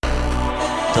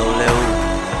W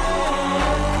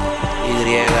Y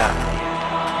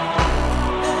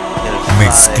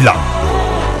Mezclando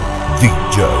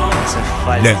DJ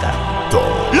Lento.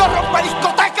 ¡Lo rompe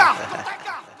discoteca!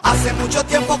 Hace mucho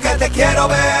tiempo que te quiero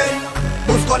ver.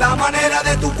 Busco la manera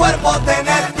de tu cuerpo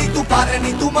tener. Ni tu padre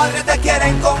ni tu madre te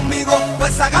quieren conmigo.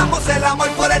 Pues hagamos el amor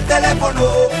por el teléfono.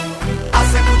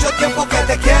 Hace mucho tiempo que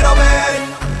te quiero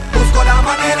ver. Busco la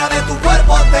manera de tu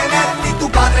cuerpo tener. Ni tu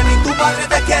padre ni tu madre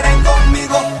te quieren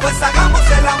conmigo. Pues hagamos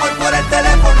el amor por el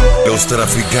teléfono.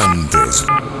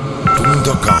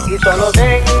 Lostraficantes.com. Y solo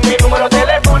ten mi número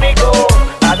telefónico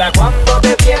para cuando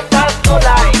te sientas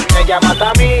sola y me llamas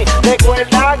a mí.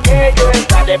 Recuerda que yo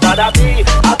estaré para ti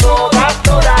a todas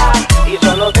horas. Y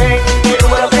solo ten mi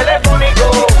número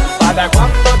telefónico para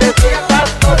cuando te sientas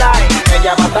sola y me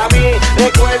llamas a mí.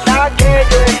 Recuerda que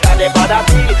yo estaré para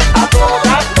ti a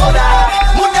todas horas.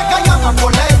 Muñeca, llama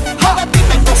por ley, ahora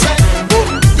dime entonces.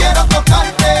 Quiero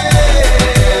tocarte.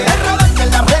 Enredarte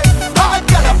en la red,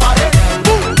 bajarte a la pared.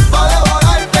 Pa'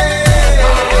 devorarte.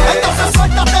 Entonces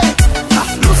suéltate.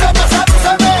 Lúceme,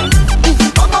 sedúceme.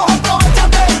 Vamos,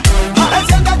 aprovechate.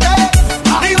 Enciéndete.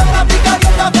 Libérate y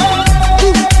caliéntate.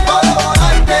 Pa'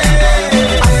 devorarte.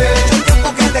 Hace mucho tiempo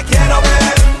que te quiero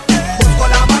ver. Busco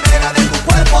la manera de tu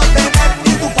cuerpo tener.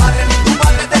 Ni tu padre ni tu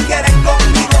madre te quieren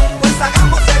conmigo. Pues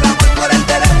hagamos el amor por el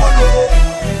teléfono.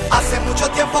 Hace mucho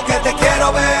tiempo que te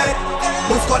quiero ver.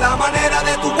 Busco la manera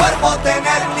de tu cuerpo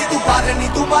tener. Ni tu padre ni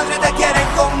tu madre te quieren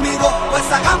conmigo. Pues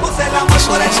hagamos el amor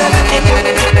por el teléfono.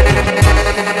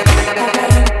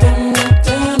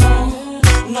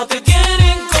 No te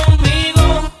quieren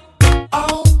conmigo.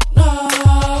 Oh no,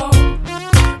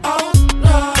 oh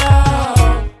no.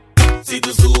 Si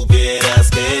tú supieras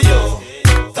que yo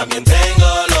también tengo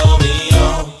lo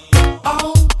mío.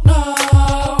 Oh no,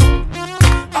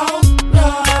 oh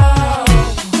no.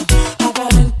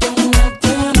 Aparentemente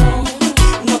no.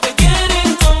 No te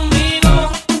quieren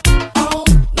conmigo. Oh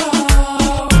no,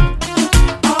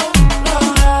 oh no.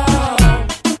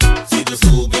 Si tú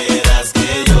supieras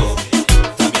que yo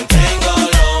también tengo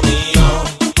lo mío.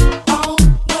 Oh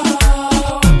no,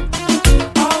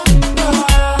 oh no.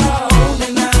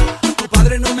 Nena, tu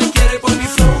padre no me quiere por mi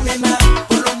flow, nena.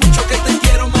 Por lo mucho que te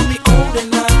quiero, mami, oh,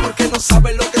 nena. Porque no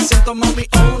sabes lo que siento, mami,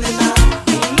 oh, nena.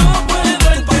 No puedo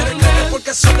Tu padre cree que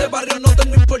porque soy de barrio no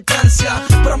tengo importancia,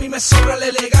 pero a mí me sobra la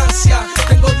elegancia.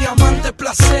 Tengo diamantes,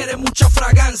 placeres, mucha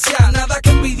fragancia. Nada que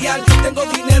envidiar, tengo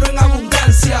dinero en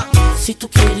abundancia. Si tú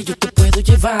quieres yo te puedo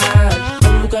llevar a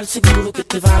un lugar seguro que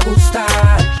te va a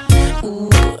gustar.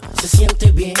 Se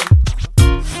siente bien,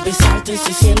 besarte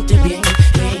se siente bien.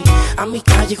 Hey, a mi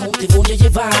callejón te voy a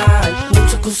llevar.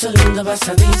 Muchas cosas lindas vas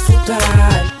a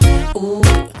disfrutar.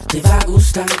 Te va a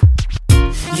gustar.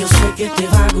 Yo sé que te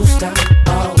va a gustar.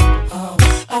 Oh, oh.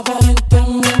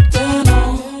 Aparentemente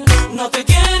no. No te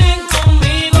quieren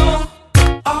conmigo.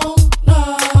 Oh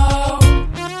no,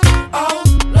 oh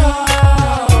no.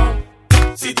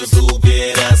 Si tú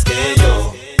supieras que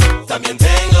yo también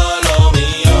tengo lo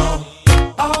mío.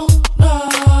 Oh no,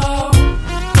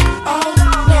 oh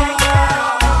no.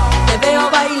 Te veo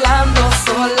bailando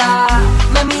sola,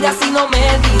 me miras y no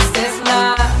me dices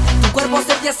nada. Tu cuerpo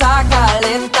se empieza a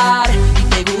calentar y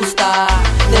te gusta,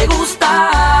 te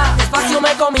gusta. Despacio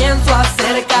me comienzo a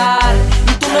acercar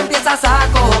y tú me empiezas a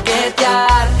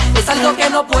coquetear. Es algo que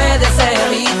no puedes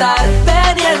evitar.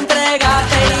 Ven y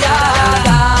entrégate ya.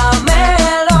 Dame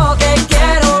lo que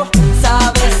quiero,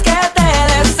 sabes que te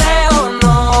deseo.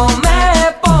 No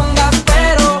me pongas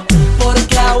pero,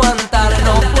 porque aguantar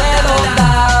no puedo.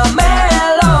 Dame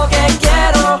lo que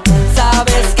quiero,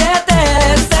 sabes que te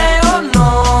deseo.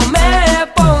 No me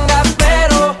pongas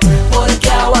pero, porque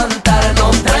aguantar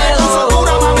no puedo.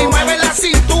 Dura, mami, mueve la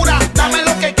cintura. Dame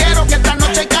lo que quiero, que esta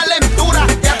noche hay calentura.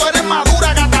 Ya tú eres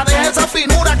madura, gata, deja esa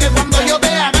finura. Que cuando yo te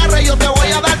agarre, yo te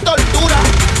voy a dar tortura.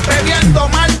 Bebiendo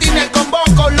Martín, el combo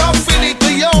con los filitos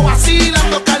y yo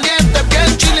vacilando caliente,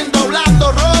 bien chilling,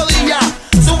 doblando rodillas.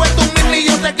 Sube tu mini,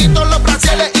 yo te quito los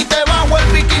brasiles y te bajo el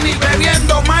bikini.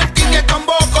 Bebiendo Martín, el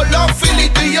combo con los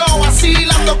filitos y yo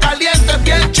vacilando caliente,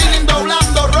 bien chilling,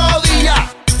 doblando rodillas.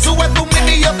 Sube tu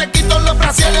mini, yo te quito los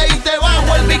brasiles y te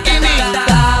bajo el bikini.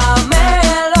 Dame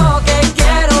lo que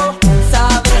quiero,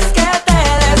 sabes que te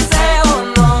deseo.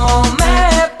 No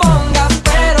me pongas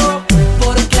pero,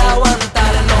 porque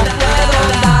aguantar no puedo.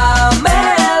 Dame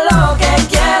lo que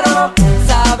quiero,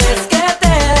 sabes que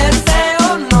te deseo.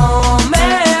 No me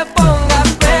pongas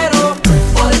pero,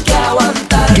 porque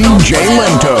aguantar no DJ puedo.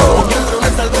 Lento.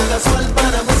 Es algo casual,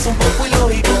 para vos un poco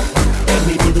ilógico. En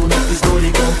mi vida un acto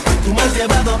histórico. Tú me has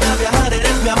llevado a viajar,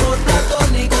 eres mi amor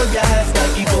platónico. Ya está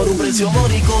aquí por un precio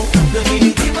módico.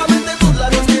 Definitivamente tus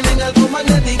labios tienen algo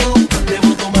magnético.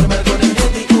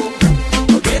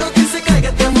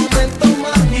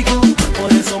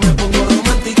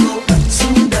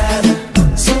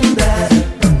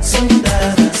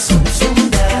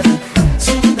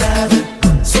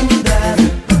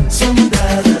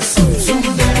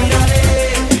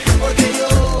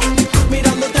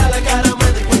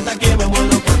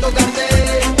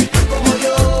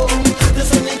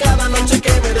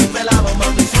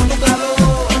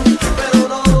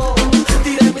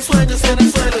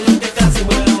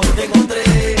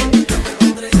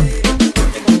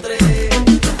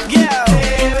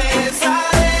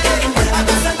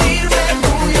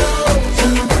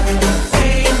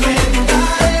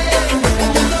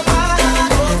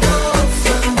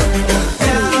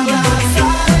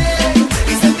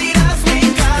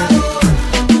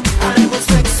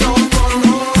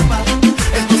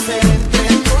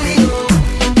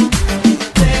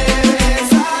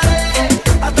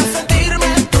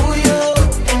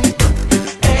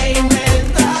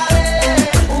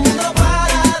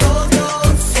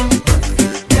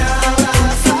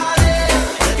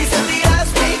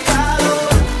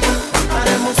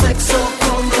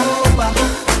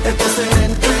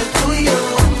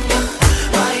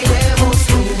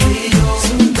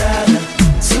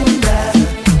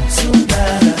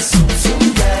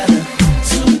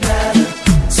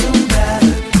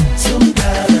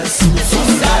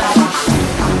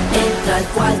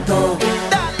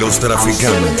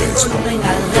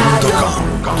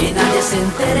 Traficantes.com. Que nadie se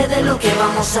entere de lo que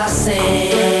vamos a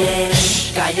hacer.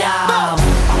 Callao,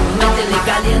 métele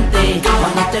caliente.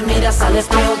 Cuando te miras al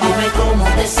espejo, dime cómo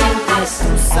te sientes.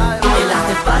 El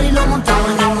after party lo montamos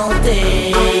en el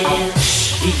motel.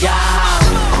 Y ya,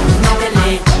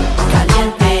 métele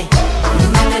caliente.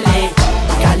 Métele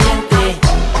caliente.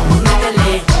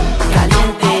 Métele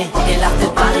caliente. El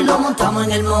after party lo montamos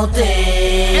en el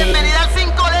motel. Bienvenida al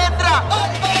 5 letras.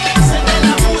 Se te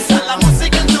la usa, la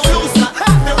música en tu blusa.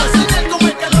 Te voy a enseñar cómo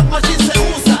es que los machis se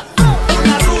usa.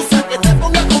 Una rusa que te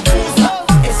ponga confusa.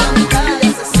 Esa mirada de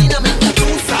asesina me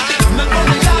acusa. Me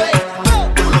pone grave,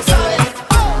 tú lo sabes.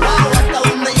 Wow, hasta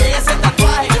donde llegue ese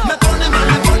tatuaje. Me pone mal,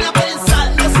 me pone a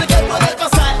pensar. No sé qué puede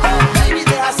pasar. Baby,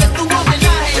 deja hacerte un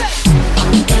homenaje.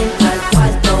 Entra al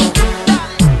cuarto,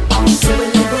 sube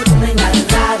el volumen al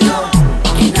radio.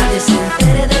 Que nadie se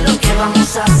entere de lo que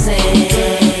vamos a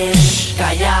hacer.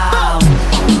 Callao,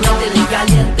 métele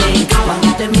caliente.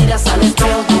 Cuando te miras al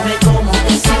espejo, dime cómo te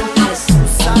sientes.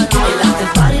 El after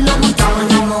party lo montamos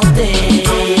en el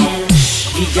motel.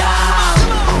 Y ya,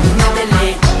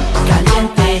 métele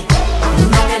caliente.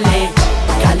 Métele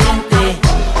caliente.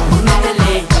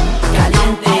 Métele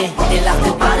caliente. El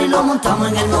after party lo montamos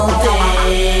en el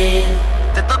motel.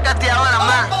 Te toca a ti ahora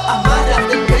más.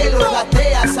 Amárrate el pelo,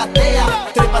 gatea, satea.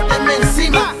 Trépateme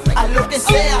encima, haz lo que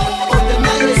sea. Ponte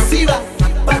agresiva,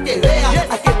 pa' que vea.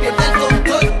 A que pierda el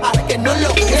control, a que no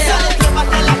lo crea.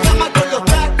 Trépate en la cama con los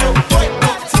tacos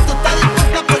puestos. Si tú estás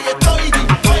dispuesta, pues yo estoy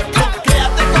dispuesto.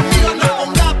 Quédate conmigo, no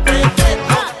pongas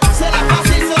pretexto. Será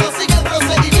fácil, solo sigue el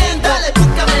procedimiento. Dale,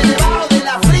 búscame debajo de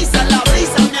la brisa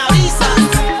me avisa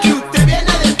que usted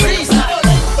viene deprisa.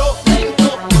 Lento, lento,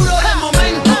 duro de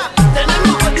momento.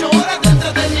 Tenemos 8 horas de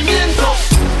entretenimiento.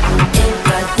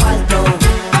 Entra al cuarto,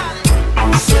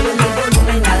 sube el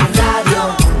volumen al radio.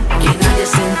 Que nadie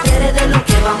se entere de lo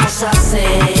que vamos a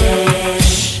hacer.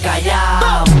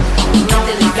 Callao,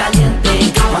 métele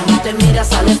caliente. Cuando te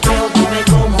miras al espejo, dime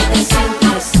cómo te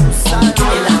sientes.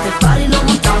 El after party lo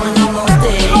montamos en el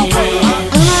motel.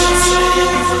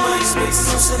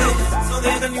 No sé de ella, no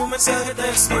deja ni un mensaje de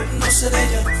texto. No sé de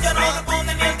ella, ya no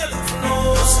responde ni el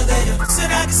teléfono. No sé de ella,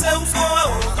 será que se buscó a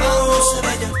otro. No sé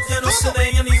de ella, ya no sé de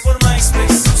ella ni por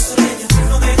MySpace. No sé de ella,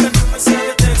 no deja ni un mensaje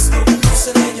de texto. No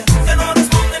sé de ella, ya no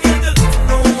responde ni el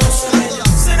teléfono. No sé de ella,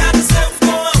 será que se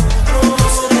buscó a otro. No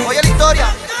sé de ella. Oye la historia.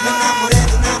 Me enamoré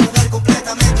de una mujer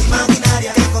completamente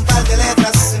imaginaria que con par de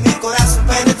letras en mi corazón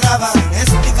penetraba. Sin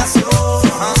explicación,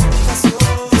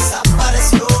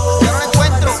 desapareció. Ya no la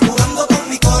encuentro. Jugando con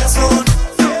mi corazón.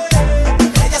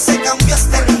 Ella se cambió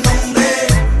hasta el nombre.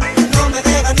 No me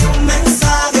deja ni un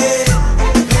mensaje.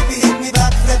 Baby, hit me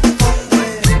back,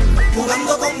 responde.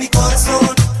 Jugando con mi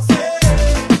corazón.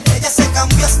 Ella se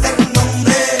cambió hasta el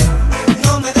nombre.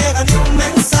 No me deja ni un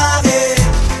mensaje.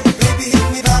 Baby, hit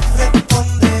me back,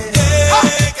 responde.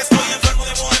 Que estoy enfermo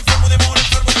de amor, enfermo de amor,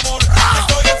 enfermo de amor.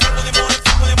 Estoy enfermo de amor,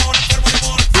 enfermo de amor, enfermo de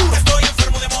amor. Estoy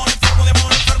enfermo de amor, enfermo de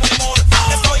amor, enfermo de amor.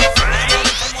 Estoy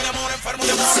enfermo de amor, enfermo de amor, enfermo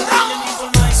de amor. No sé de ella ni por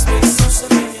MySpace, no sé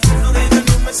de ella, no deja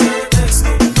ni un mensaje de texto.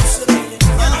 No sé de ella,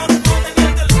 ya no responde ni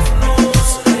el teléfono. No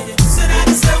sé de ella, será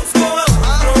que se buscó a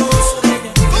otro. No sé de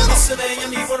ella, no sé de ella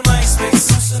ni por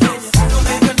MySpace. No sé de ella, no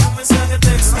deja ni un mensaje de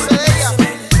texto. No sé de ella.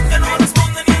 Ya no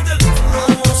responde ni el teléfono.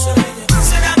 No sé de ella,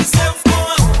 será que se buscó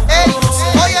a otro. Ey,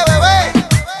 oye bebé,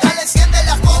 dale enciende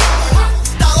la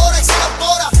computadora y se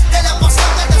autora de la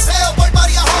emoción del deseo por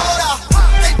varias horas.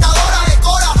 Tentadora de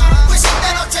cora, pues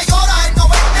de noche llora, el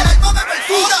 90 el alma me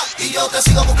perfora. Y yo te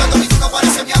sigo buscando y tú no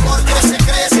pareces mi amor, crece,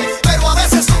 pero a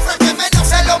veces sufre que menos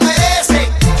se lo merece.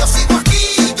 Yo sigo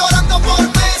aquí llorando por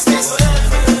meses,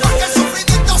 porque el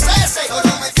sufrimiento cese.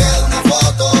 Solo me queda una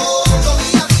foto, yo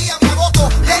día a día me agoto,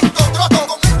 lento troto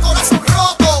con el corazón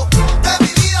roto. De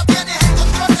mi vida tienes el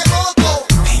control remoto.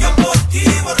 Y yo por ti,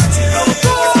 borracho y loco.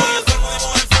 Estoy enfermo de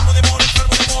amor, enfermo de amor,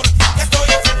 enfermo de amor. Estoy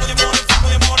enfermo de amor, enfermo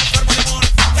de amor, enfermo de amor.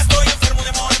 Estoy enfermo de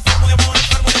amor, enfermo de amor,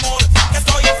 enfermo de amor.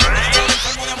 Estoy enfermo de amor,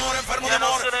 enfermo de amor, enfermo de amor.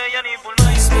 No sé de ella ni por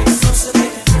MySpace. No sé de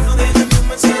ella, no deja ni un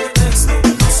mensaje de texto.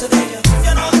 No sé de ella,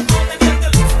 ya no responde ni el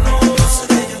teléfono. No sé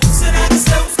de ella, será que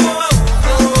se buscó a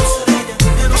otro. No sé de ella,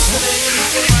 ya no sé de ella ni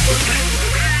por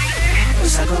MySpace. Hoy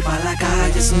salgo pa' la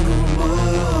calle sin rumbo,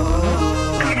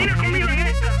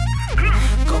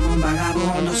 como un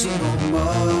vagabundo sin rumbo.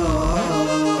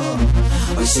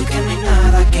 Hoy sí que no hay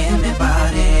nada que me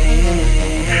pare.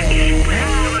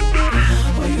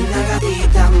 Hoy una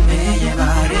gatita me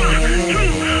llevaré.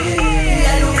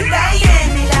 La luz está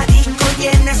llena y la disco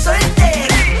llena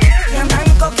soltera. Y andan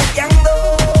coqueteando.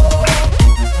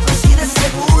 Así de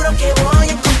seguro que voy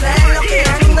a encontrar lo que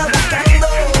ando buscando.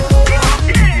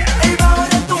 El bajo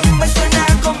de tu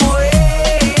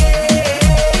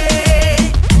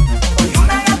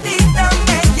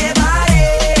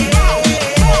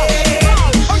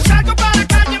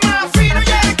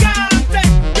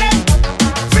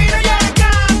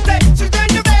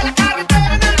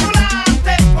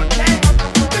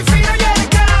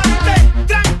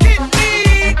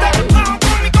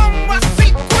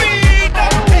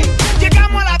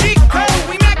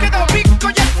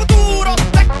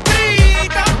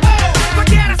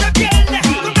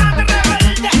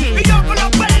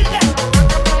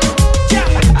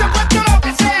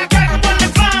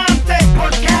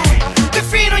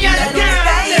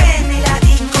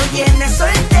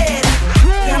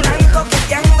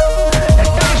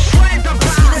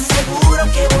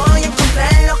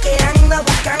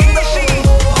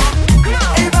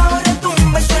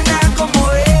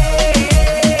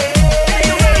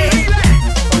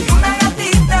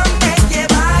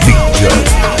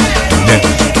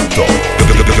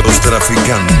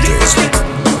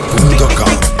DJLento.com.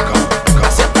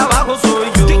 Hacia hasta abajo soy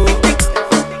yo.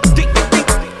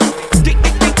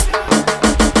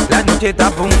 La noche está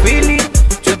pa' un Philly.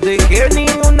 Yo te quiero ni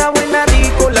una buena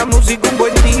disco. La música un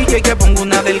buen DJ. Que pongo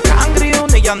una del Cangri,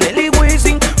 una de Yandel y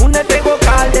Wisin, una de Tego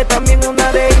Calde, también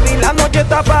una de Ivy. La noche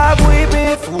está pa'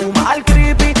 whippy, fumar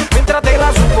creepy. Mientras te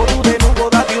la supo tú de nuevo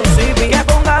date un zippy. Que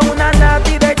ponga una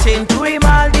nati de Chenchu y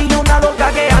Maldi y una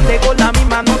loca que ande con la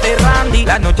misma no te Randy.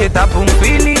 La noche está pa' un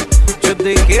Philly. Yo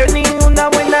te quiero ni una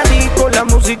buena disco. La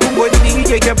música un buen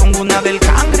DJ. Que pongo una del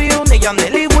Cangri, una de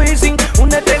Yandel y Wisin,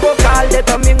 una de Tego Calde,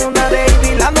 también una de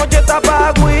Ivy. La noche está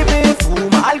pa' whippy,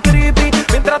 fumar creepy.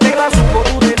 Mientras te la supo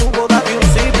tú de nuevo date un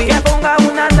zippy. Que ponga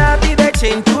una nati de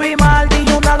Chenchu y Maldi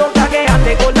y una loca que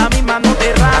ande con la misma no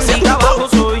te Randy. Hacia abajo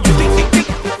soy yo.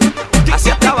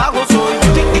 Hacia hasta abajo soy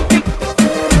yo.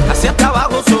 Hacia hasta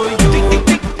abajo soy yo.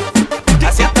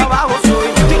 Hacia hasta abajo soy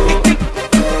yo.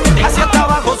 Hacia hasta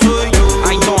abajo soy yo.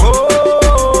 Ay no.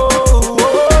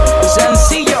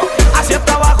 Sencillo. Hacia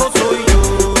hasta abajo soy yo.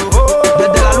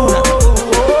 Desde la luna.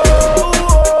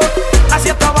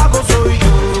 Hacia hasta abajo soy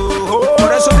yo.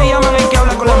 Por eso te llaman el que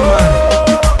habla con las manos.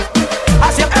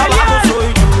 Hacia hasta abajo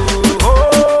soy yo.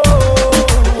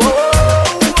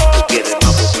 Tú quieres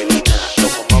mambo felina,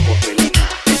 loco mambo felina.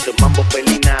 Esto es mambo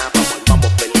felina, vamos al mambo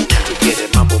felina. Tú quieres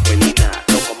mambo felina,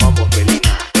 loco mambo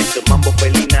felina. Esto es mambo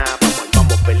felina, vamos al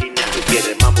mambo felina. Tú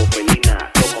quieres mambo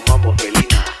felina, loco mambo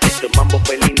felina. Esto es mambo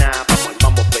felina, vamos al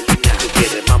mambo felina. Tú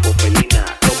quieres mambo felina,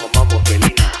 loco mambo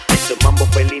felina. Esto es mambo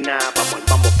felina, vamos al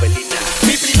mambo felina.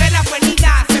 Mi primera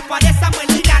felina se parece a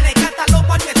Melina, le canta los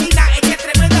palmetinas, ella es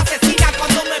tremenda asesina.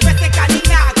 Cuando me ve se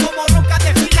canina, como roca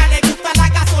de fila, le gusta la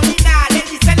gasolina, le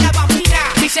dicen la bambina.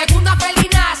 Mi segunda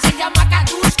felina se llama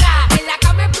Katushka. En la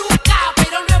cama es brusca,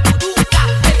 pero no es buduca.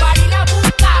 El party la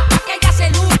busca, pa' que ella se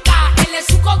luzca. Él es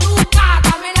su conducta,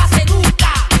 dame la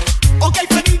seduzca. Ok,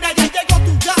 felina, ya llegó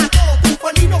tu gato, tu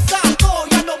felino santo,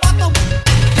 ya no va a tomar.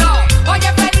 Yo,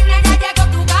 oye felina, ya llegó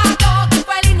tu gato. Tu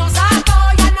felino saco,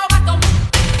 ya no va a tomar.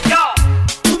 Yo,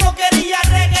 tú no querías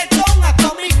reggaetón, hasta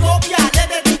mi copia le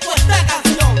dedico esta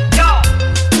canción. Yo,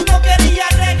 tú no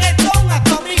querías reggaetón,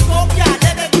 hasta mi copia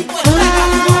le dedico esta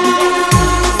canción.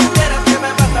 Quisiera que me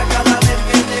pasa cada vez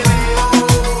que te veo.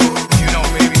 You know,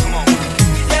 baby, come on.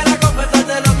 Quisiera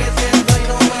confesarte lo que siento y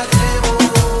no me atrevo.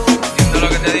 ¿Entiendes lo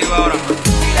que te digo ahora?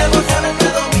 Y la emoción me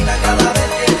domina cada vez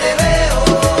que te veo.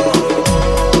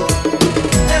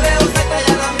 Te veo cerca y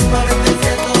a la misma vez te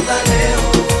siento tan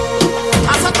lejos.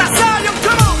 Haz otra sesión,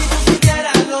 come on. Si tú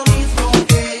sintieras lo mismo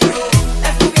que yo,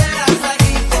 estuvieras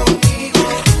aquí conmigo.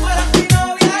 Fueras mi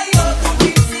novia y yo tu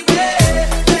príncipe,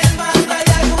 ven más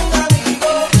allá que un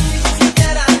amigo. Si tú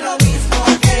sintieras lo mismo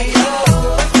que yo,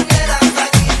 estuvieras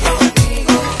aquí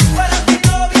conmigo. Fueras mi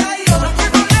novia y yo tu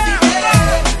príncipe,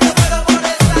 no puedo por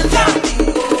estar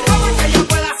contigo. ¿Cómo que yo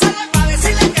puedo hacerle para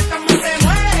decirle que esta mujer se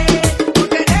muere? Por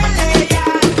tenerle ella,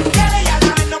 quiere ella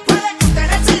la vez no puede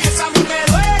contenerse y eso a mí me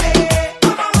duele.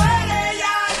 ¿Cómo duele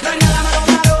ella? No hay nada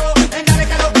malo en darle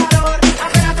calor.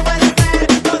 Apenas tú puedes ver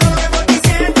todo lo que voy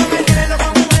diciendo. Me tienes loco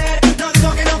mujer, no digo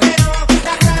que no,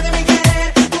 la clave de mi querer,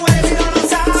 tú eres y no lo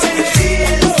sabes.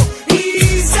 Sencillo,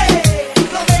 hice,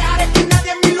 no dejaré que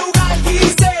nadie en mi lugar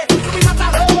quise. Tú mi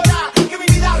matadora, que mi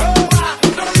vida roba,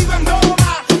 no lo digo en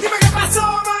broma. Dime qué pasó,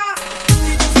 ma.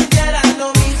 Si tú sintieras lo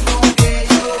mismo que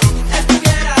yo,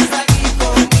 estuvieras aquí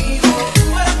conmigo.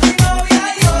 Fueras mi novia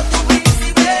y yo tu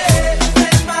príncipe,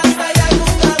 ven más allá que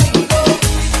un amigo.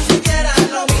 Si tú sintieras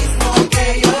lo mismo que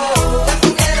yo,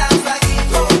 estuvieras aquí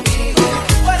conmigo.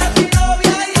 Fueras mi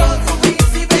novia y yo tu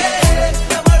príncipe,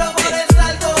 me muero por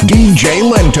estar contigo. DJ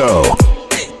Lento.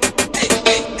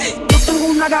 Yo tengo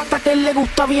una gata que le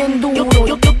gusta bien duro.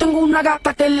 Yo tengo una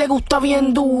gata que le gusta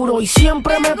bien duro. Y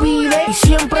siempre me pide, y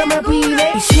siempre me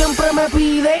pide, y siempre me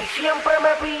pide, y siempre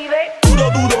me pide. Duro,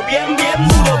 duro, bien, bien,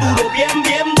 duro, duro, bien,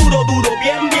 bien, duro, duro,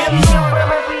 bien, bien. Siempre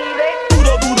me pide.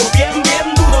 Duro, duro, bien, bien,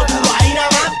 duro, duro, ahí nada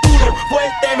más duro,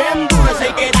 fuerte, bien duro, eso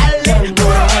hay que darle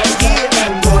duro, duro,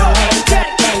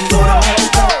 duro, duro,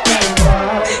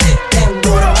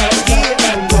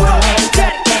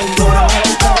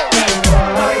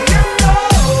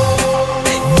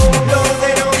 Lo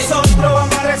de nosotros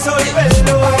vamos a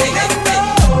resolverlo.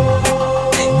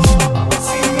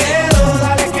 Sin miedo,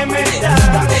 dale que me da.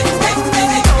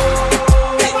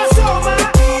 ¿Qué pasó, ma?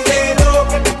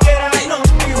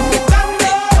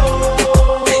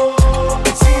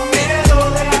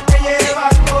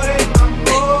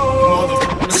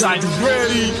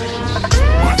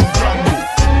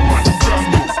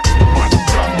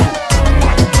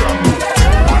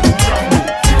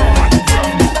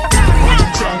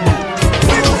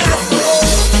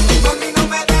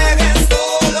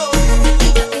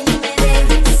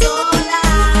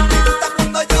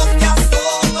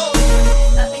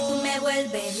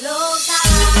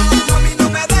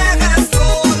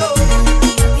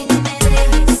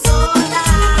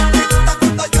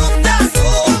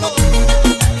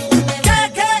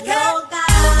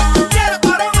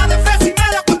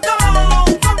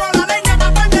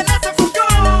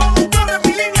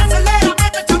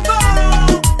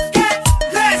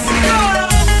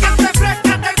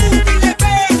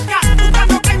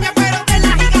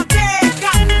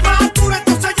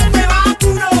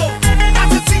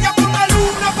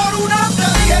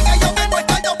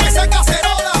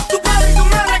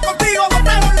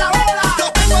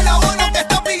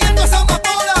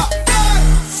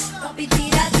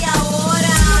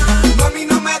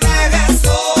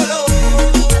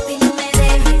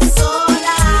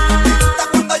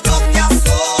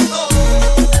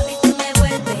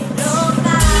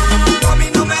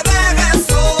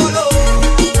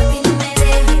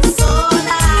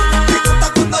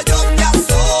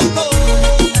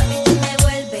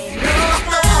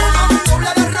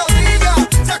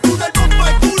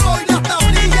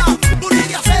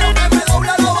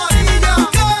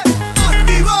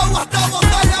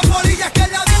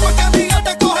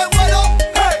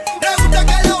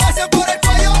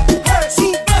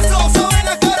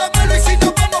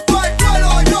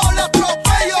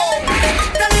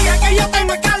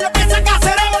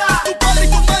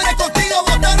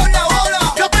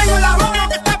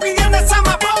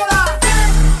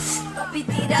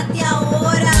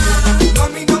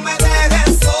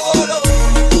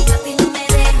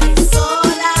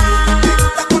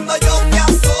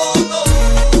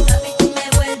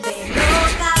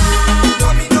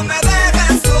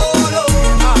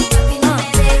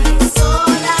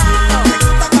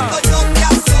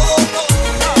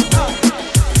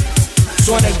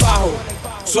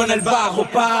 Suena el bajo,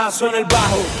 pa, suena el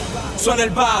bajo. Suena el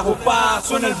bajo, pa,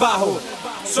 suena el bajo.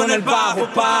 Suena el bajo,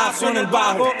 pa, suena el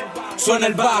bajo. Suena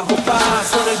el bajo, pa,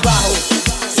 suena el bajo.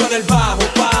 Suena el bajo,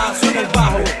 pa, suena el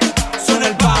bajo. Suena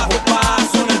el bajo, pa,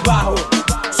 suena el bajo.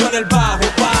 Suena el bajo,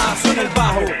 pa, suena el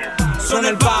bajo. Suena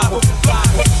el bajo,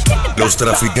 Los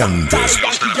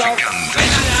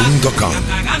traficantes.com.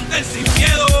 Traficantes sin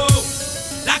miedo,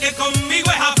 la que conmigo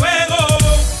es a fuego,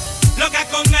 loca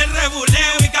con el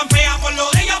rebuleo y campea por lo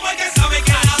de ella porque sabe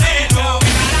que la dejo.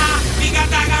 Mi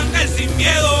gata gante sin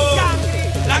miedo,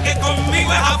 la que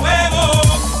conmigo es a fuego,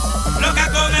 loca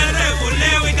con el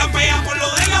rebuleo y campea por lo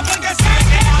de ella porque sabe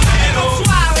que la dejo.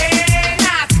 Suave,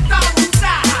 nacito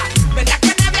abusa, ¿verdad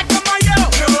que nadie como yo?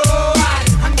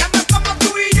 Andando como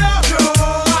tú y yo,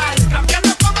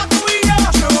 cambiando como tú y yo,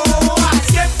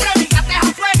 siempre mi gata es a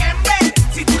fuego en vez.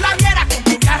 Si tú la vieras con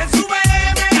tu viaje en su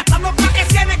BM, gastando pa' que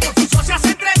tiene, con sus socias se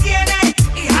entretiene,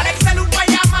 y Alex se lo va a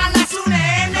llamar a su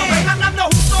nene. Nos ven andando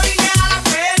juntos y a la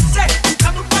verse,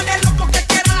 buscando un par de locos que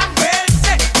quieran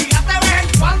verse. Mi gata de vez en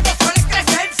cuando suele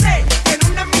crecerse, tiene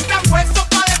un enemigo puesto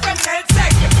pa' defenderse.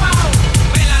 ¿Qué pasó?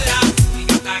 Vélala, mi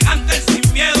gata gante sin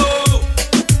miedo,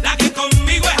 la que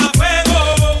conmigo es a fuego,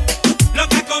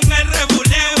 loca con el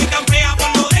rebuleo y campea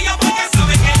por lo de ella porque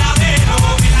sabe que la dejo.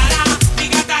 Vélala, mi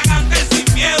gata gante sin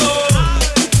miedo,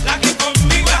 la que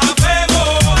conmigo es a fuego,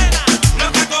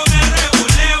 loca con el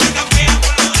rebuleo y campea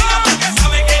por lo de ella porque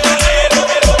sabe que la dejo.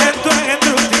 Esto es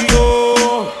entre un tío,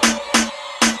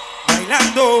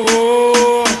 bailando,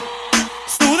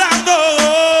 sudando,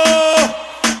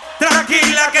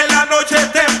 tranquila que la noche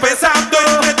está empezando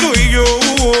entre tú y yo,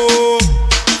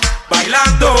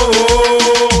 bailando,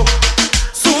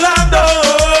 sudando,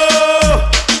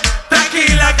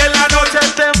 tranquila que la noche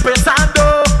está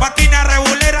empezando, patina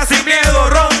regulera sin miedo,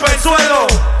 rompe el suelo.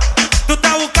 Tú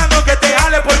estás buscando que te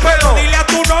jale por pelo. Dile a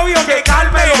tu novio que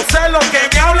calme los celos, que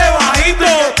me hable bajito,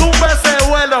 que tumbe ese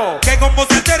vuelo, que como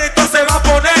se entere esto se va a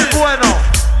poner bueno.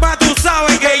 Más tú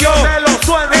sabes que yo te lo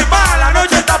sueno. Es más, la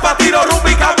noche está pa' tiro,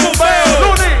 rumbi, camufeo.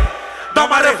 Luni,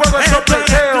 dame de fuego el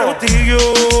sopleteo.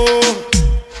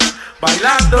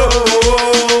 Bailando,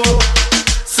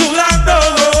 sudando,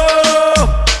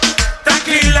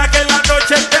 tranquila que la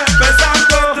noche está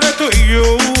empezando entre tú y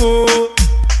yo.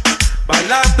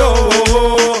 Bailando,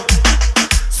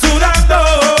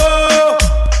 sudando,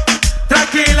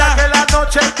 tranquila que la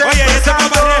noche está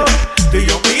empezando. Tú y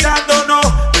yo mirándonos,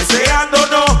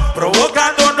 deseándonos,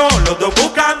 provocándonos, los dos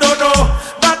buscándonos,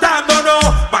 matándonos,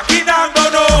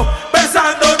 maquinándonos,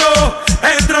 besándonos,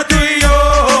 entre tú y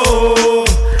yo,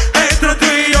 entre tú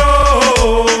y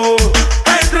yo,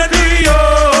 entre tú y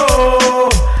yo,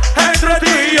 entre tú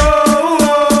y yo.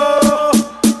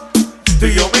 Tú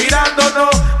y yo mirándonos,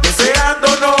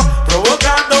 deseándonos,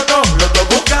 provocándonos, los dos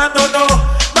buscándonos,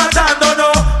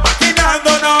 matándonos,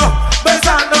 maquinándonos,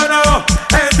 besándonos,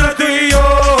 entre tú y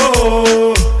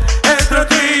yo, entre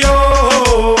tú y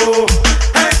yo,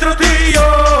 entre tú y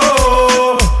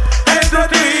yo, entre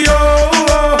tú y yo.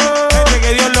 Gente,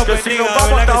 que Dios lo bendiga, si nos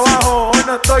vamos hasta abajo, hoy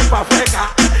no estoy pa' feca.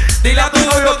 Dile a tu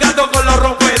novio que ando con los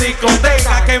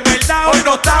rompediscotecas, que en verdad hoy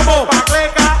no estamos pa'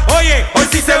 feca. Oye, hoy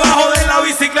sí se bajó de la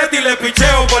bicicleta y le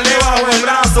picheo por debajo del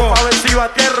brazo, a ver si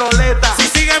bate roleta. Si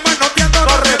sigue manoteando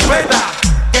no respeta,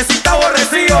 que si está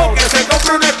aborrecido que se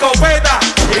compre una escopeta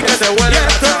y que se vuelva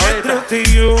la chaveta.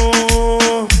 Tío,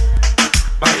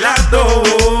 bailando,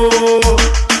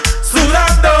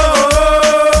 sudando,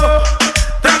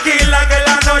 tranquila que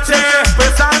la noche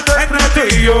empezando entre tú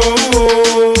y yo,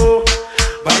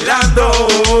 bailando,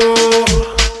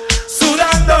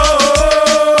 sudando,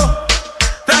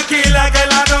 tranquila que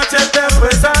la noche está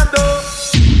empezando.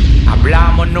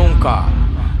 Hablamos nunca,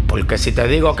 porque si te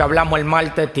digo que hablamos el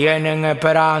martes tienen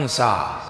esperanza.